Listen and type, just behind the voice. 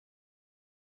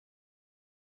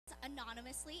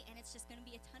anonymously, and it's just going to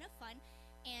be a ton of fun.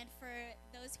 And for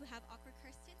those who have awkward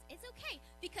questions, it's okay,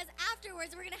 because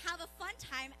afterwards we're going to have a fun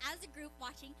time as a group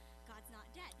watching God's Not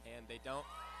Dead. And they don't,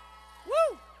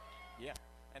 woo! Yeah,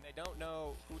 and they don't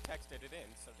know who texted it in,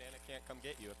 so Dana can't come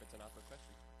get you if it's an awkward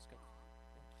question. It's good.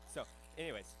 So,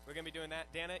 anyways, we're going to be doing that.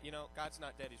 Dana, you know, God's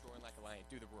not dead. He's roaring like a lion.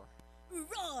 Do the roar.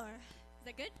 Roar! Is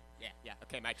that good? Yeah.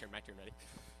 Okay, my turn. Ready?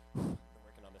 Been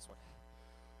working on this one.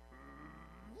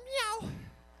 Meow.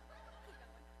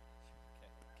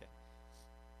 Okay.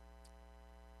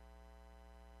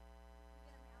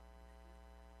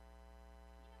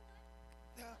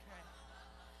 Okay.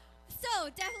 So,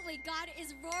 definitely, God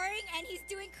is roaring, and he's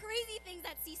doing crazy things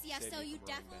at CCF, Save so me you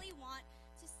from roaring definitely want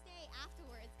to stay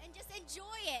afterwards and just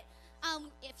enjoy it.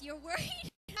 If you're worried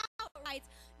about rides,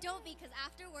 don't be, because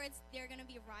afterwards, there are going to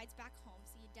be rides back home,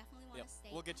 so you definitely want to stay.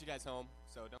 We'll get you guys home,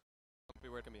 so don't be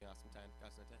worried. It's going to be an awesome time.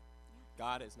 God's not dead. Yeah.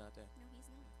 God is not dead. No, he's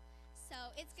not. So,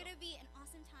 it's going to be an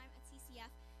awesome time at CCF,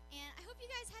 and I hope you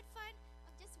guys had fun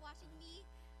of just watching me.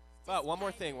 But one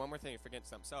more thing, you're forgetting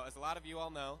something. So, as a lot of you all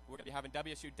know, we're going to be having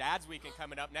WSU Dads Weekend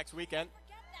coming up next weekend.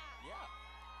 Forget that. Yeah.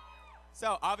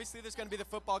 So, obviously, there's going to be the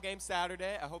football game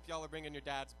Saturday. I hope y'all are bringing your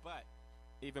dads. But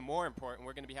even more important,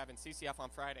 we're going to be having CCF on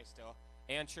Friday still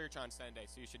and church on Sunday.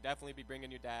 So, you should definitely be bringing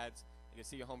your dads. You can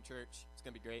see your home church. It's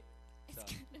going to be great. It's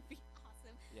going to be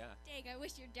awesome. Yeah. Dang, I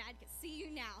wish your dad could see you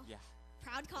now. Yeah.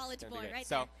 Proud college boy right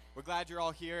so, there. we're glad you're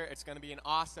all here. It's going to be an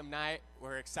awesome night.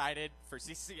 We're excited for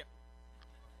CCF.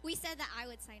 We said that I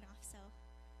would sign off, so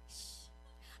shh.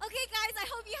 Okay, guys, I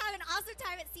hope you have an awesome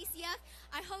time at CCF.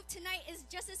 I hope tonight is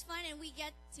just as fun, and we get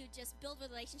to just build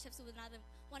relationships with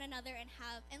one another and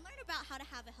learn about how to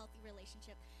have a healthy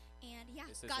relationship. And yeah,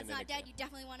 God's Not Dead. You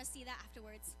definitely want to see that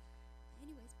afterwards.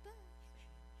 Anyways, bye.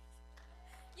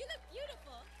 You look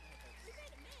beautiful.